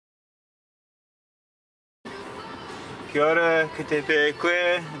Kia ora, kite pe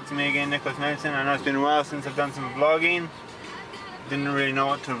koe. It's me again, Nicholas Manson. I know it's been a while since I've done some vlogging. Didn't really know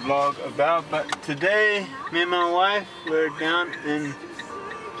what to vlog about, but today, me and my wife, we're down in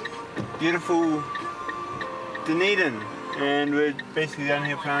beautiful Dunden. And we're basically down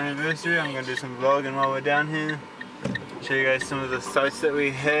here for our anniversary. I'm going to do some vlogging while we're down here. Show you guys some of the sights that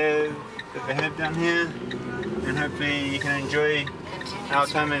we have down here. And hopefully you can enjoy our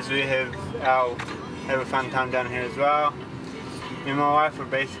time as we have a fun time down here as well. Me and my wife are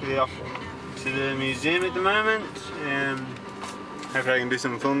basically off to the museum at the moment, and hopefully I can do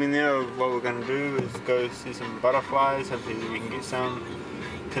some filming there. What we're going to do is go see some butterflies. Hopefully we can get some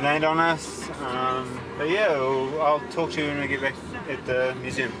to land on us. But yeah, I'll talk to you when we get back at the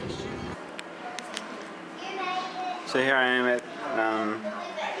museum. So here I am at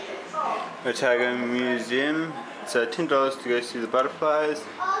Otago Museum. It's $10 to go see the butterflies.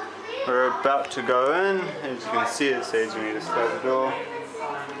 We're about to go in. As you can see, it says we need to close the door.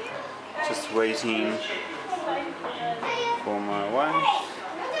 Just waiting for my wife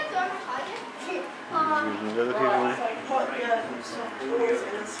and other people.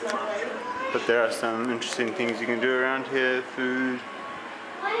 But there are some interesting things you can do around here. Food,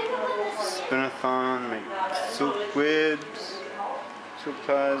 spin-a-thon, make silk webs, silk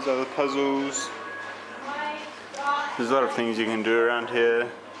ties, other puzzles. There's a lot of things you can do around here.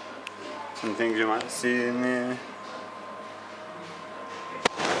 Some things you might see in there.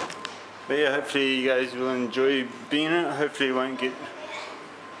 But yeah, hopefully you guys will enjoy being in it. Hopefully it won't get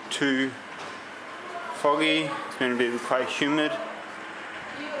too foggy. It's going to be quite humid.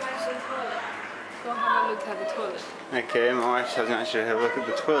 Go have a look at the toilet. Okay, my wife doesn't actually have a look at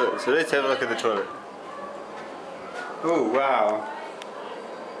the toilet, so let's have a look at the toilet. Oh wow,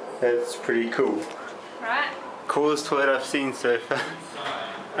 that's pretty cool. Right? Coolest toilet I've seen so far.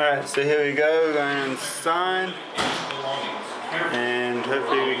 Alright, so here we go, we're going inside, and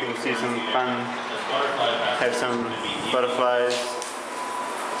hopefully we can see some fun, have some butterflies,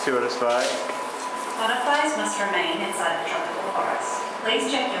 see what it's like. Butterflies must remain inside the tropical forest.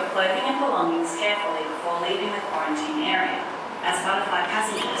 Please check your clothing and belongings carefully before leaving the quarantine area, as butterfly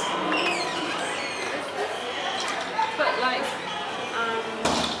passengers can be easily injured. But like,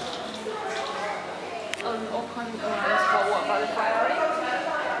 on Auckland around for what butterfly are we?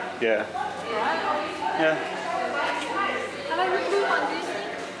 Yeah. Right? Yeah. How about the blue one, do you think?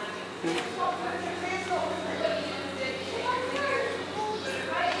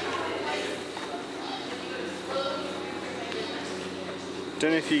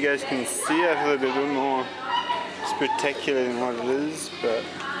 Don't know if you guys can see it. I feel a bit more spectacular than what it is, but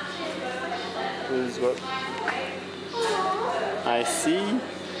this is what I see.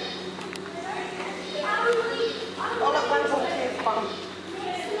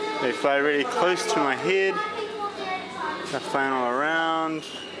 They fly really close to my head. They're flying all around.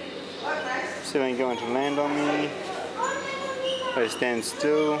 See if they going to land on me. They stand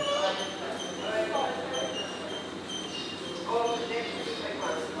still.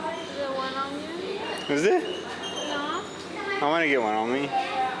 Is there? No. I want to get one on me.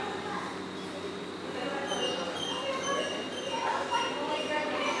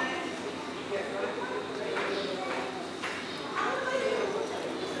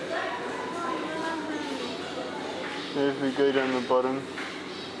 If we go down the bottom.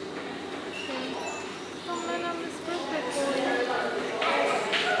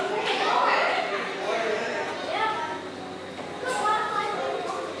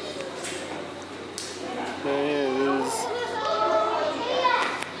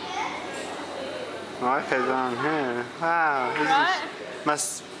 My iPad's on here. Wow, this Right?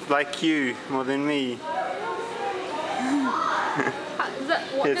 must like you more than me.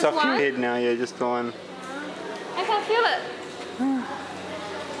 It's off your head now, yeah, just the one. I can feel it.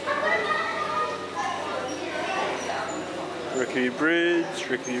 Rickety Bridge,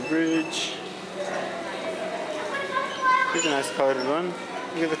 Rickety Bridge. Here's a nice coloured one.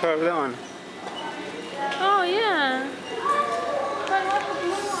 Look at the colour of that one. Oh yeah.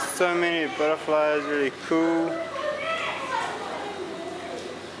 So many butterflies, really cool.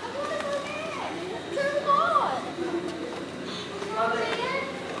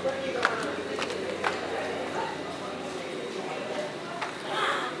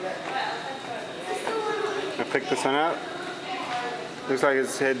 I picked this one up. Looks like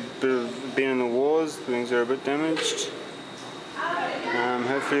it's had been in the wars. The wings are a bit damaged.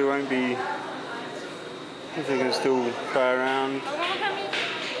 Hopefully it won't be. Hopefully it can still fly around.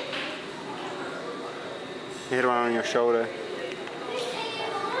 You hit one on your shoulder.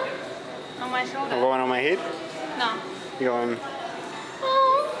 On my shoulder? I got one on my head? No. You got one.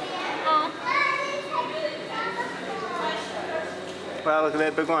 Oh. Wow, look at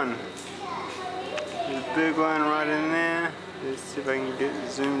that big one. There's a big one right in there. Let's see if I can get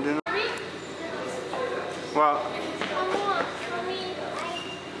zoomed in. Wow.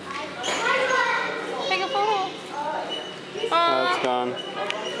 Take a photo. Oh, it's gone.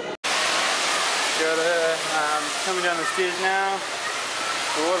 Got her coming down the stairs now.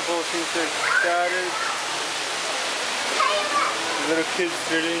 The waterfall seems to have started. The little kids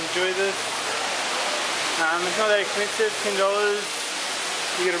really enjoy this. It's not that expensive, $10.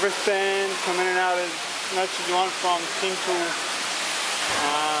 You get a wristband, come in and out as much as you want from 10 to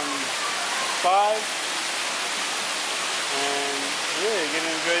 5. And yeah, you get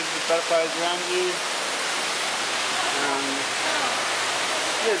to enjoy the butterflies around you.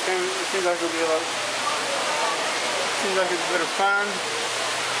 Yeah, it seems like it'll be seems like it's a bit of fun.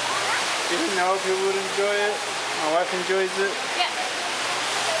 Even though people would enjoy it. My wife enjoys it. Yeah.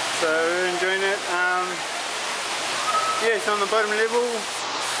 So we're enjoying it. Yeah, it's on the bottom level.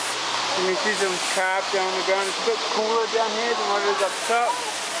 You can see some carp down on the ground. It's a bit cooler down here than what it is up top.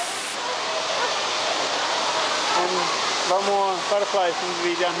 And a lot more butterflies seem to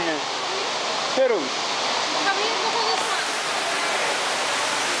be down here. Turtles. Come here, look at this one.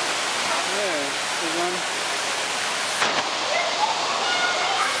 Yeah, there's one.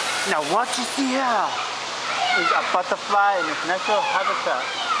 Now what you see here is a butterfly in its natural habitat.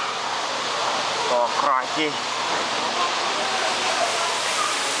 Oh crikey.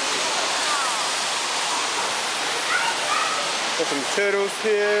 Got some turtles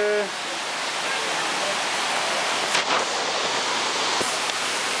here.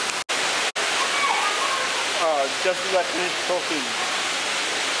 Oh, just as I finished talking.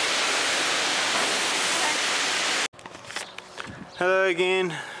 Hello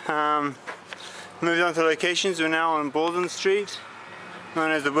again. Moved on to locations. We're now on Dunden Street, known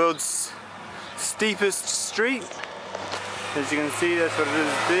as the world's steepest street. As you can see, that's what it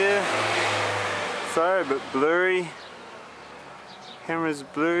is there. Sorry, a bit blurry. Camera's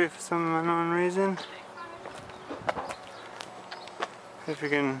blurry for some unknown reason. If we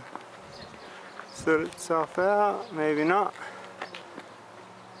can sort itself out, maybe not.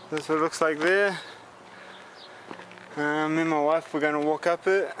 That's what it looks like there. Me and my wife, we're going to walk up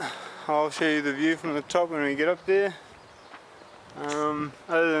it. I'll show you the view from the top when we get up there. Other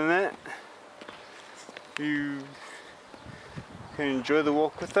than that, you can enjoy the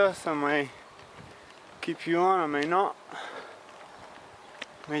walk with us. I may keep you on, I may not.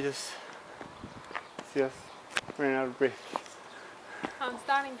 I may just see us running out of breath. I'm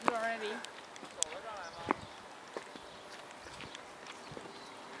starting to already.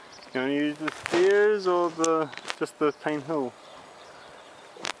 You want to use the stairs or just the plain hill?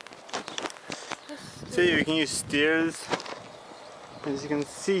 See, we can use stairs, as you can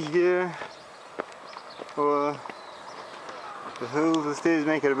see here, or the hills. The stairs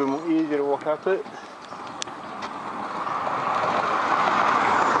make it a bit more easier to walk up it.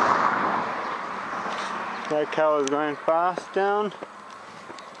 That cow is going fast down.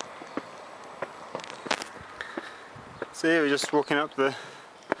 See, we're just walking up the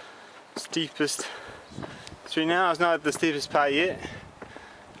steepest street now. It's not at the steepest part yet.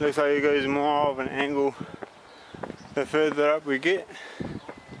 It looks like it goes more of an angle the further up we get.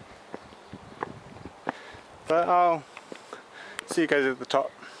 But I'll see you guys at the top.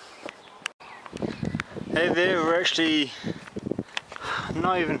 Hey there, we're actually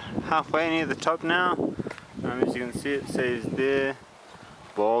not even halfway near the top now. As you can see, it says there,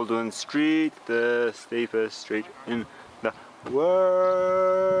 Dunden Street, the steepest street in the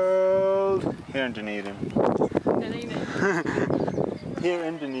world. Here in Dunedin. Here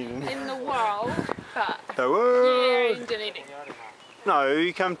in Dunedin. In the world, but The world. here in Dunedin. No,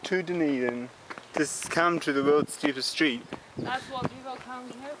 you come to Dunedin. Just come to the world's steepest street. That's what people come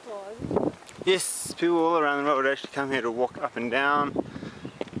here for. Yes, people all around the world actually come here to walk up and down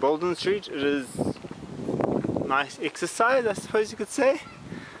Dunden Street. It is nice exercise, I suppose you could say.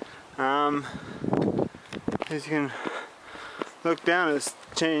 As you can look down, it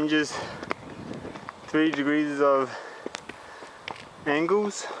changes 3 degrees of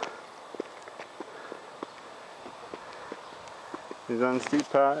angles. There's one steep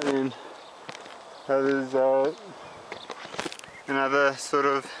part and others another sort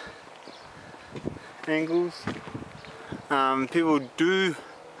of angles. People do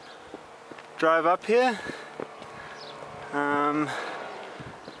drive up here.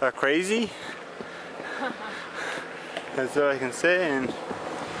 They're crazy. That's all I can say, and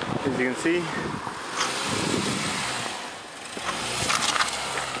as you can see,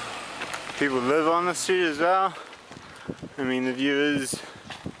 people live on the street as well. I mean, the view is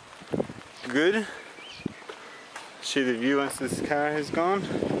good. show you the view once this car has gone.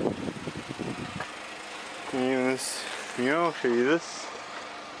 And even this, I'll show you this.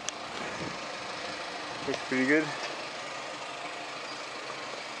 Looks pretty good.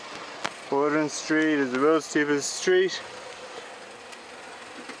 Dunden Street is the world's steepest street.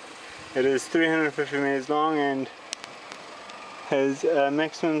 It is 350 meters long and has a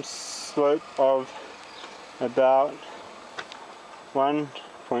maximum slope of about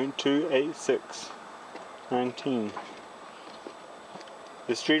 1.28619.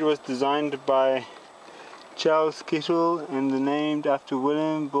 The street was designed by Charles Kittle and named after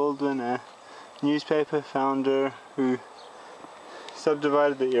William Baldwin, a newspaper founder who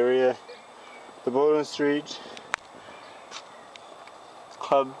subdivided the area. The Dunden Street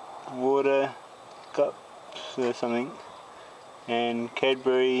Club Water Cup or something, and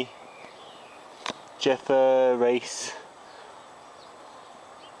Cadbury Jaffa Race,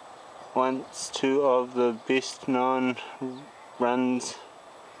 once two of the best known runs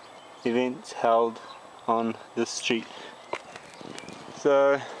events held on this street.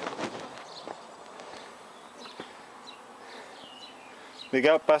 So the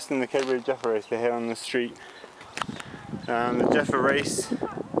gut bust and the Cadbury Jaffa Race they had on the street. The Jaffa Race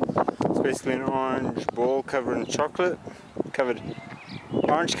is basically an orange ball covered in chocolate,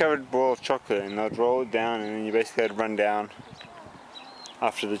 orange covered ball of chocolate, and they'd roll it down and then you basically had to run down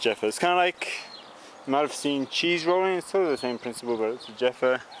after the Jaffa. It's kind of like, you might have seen cheese rolling, it's sort of the same principle, but it's a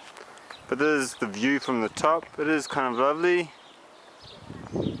Jaffa. But this is the view from the top. It is kind of lovely,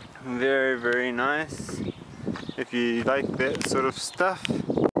 very, very nice. If you like that sort of stuff,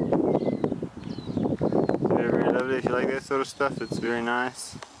 very, very lovely. If you like that sort of stuff, it's very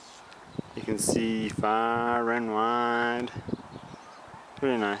nice. You can see far and wide.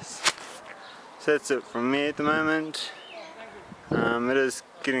 Really nice. So that's it from me at the moment. It is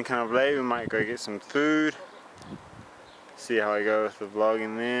getting kind of late. We might go get some food. See how I go with the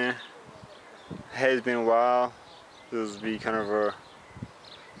vlogging there. It has been a while. This will be kind of a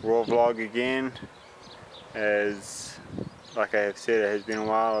raw vlog again, as like I have said, it has been a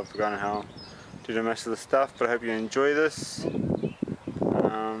while. I've forgotten how to do most of the stuff, but I hope you enjoy this.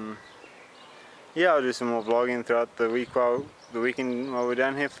 Yeah, I'll do some more vlogging throughout the weekend while we're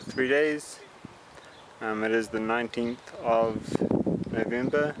down here for 3 days. It is the 19th of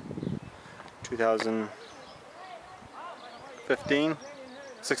November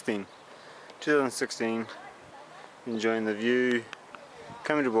 2016. Enjoying the view,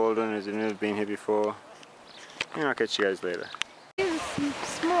 coming to Dunden as I've never been here before, and I'll catch you guys later. It's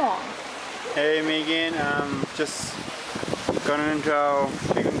small. Hey, me again. Just gone into our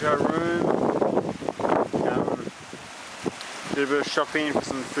room. Did a bit of shopping for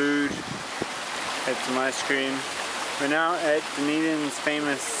some food. Had some ice cream. We're now at Dunedin's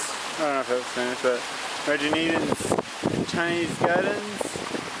famous, I don't know if it's famous, but we're at Dunedin's Chinese Gardens.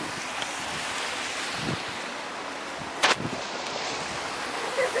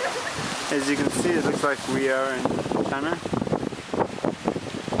 As you can see, it looks like we are in China.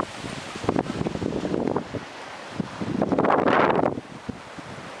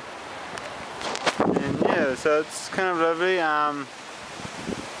 And yeah, so it's kind of lovely. How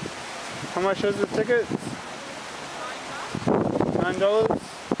much was the ticket? $9?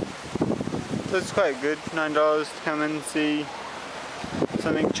 So it's quite good, $9 to come in and see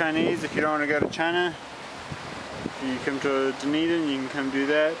something Chinese. If you don't want to go to China, you come to Dunedin, you can come do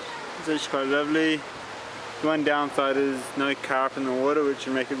that. It's actually quite lovely. The one downside is no carp in the water, which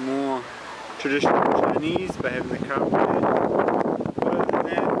would make it more traditional Chinese by having the carp there. But other than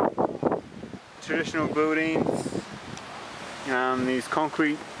that, traditional buildings, these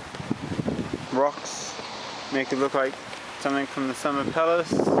concrete rocks make it look like something from the Summer Palace.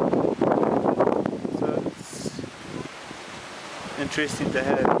 So it's interesting to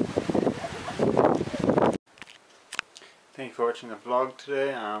have. Thank you for watching the vlog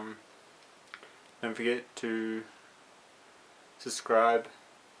today. Don't forget to subscribe,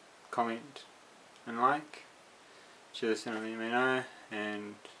 comment and like. Share this channel, you may know,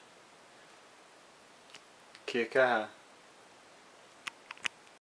 and kia kaha.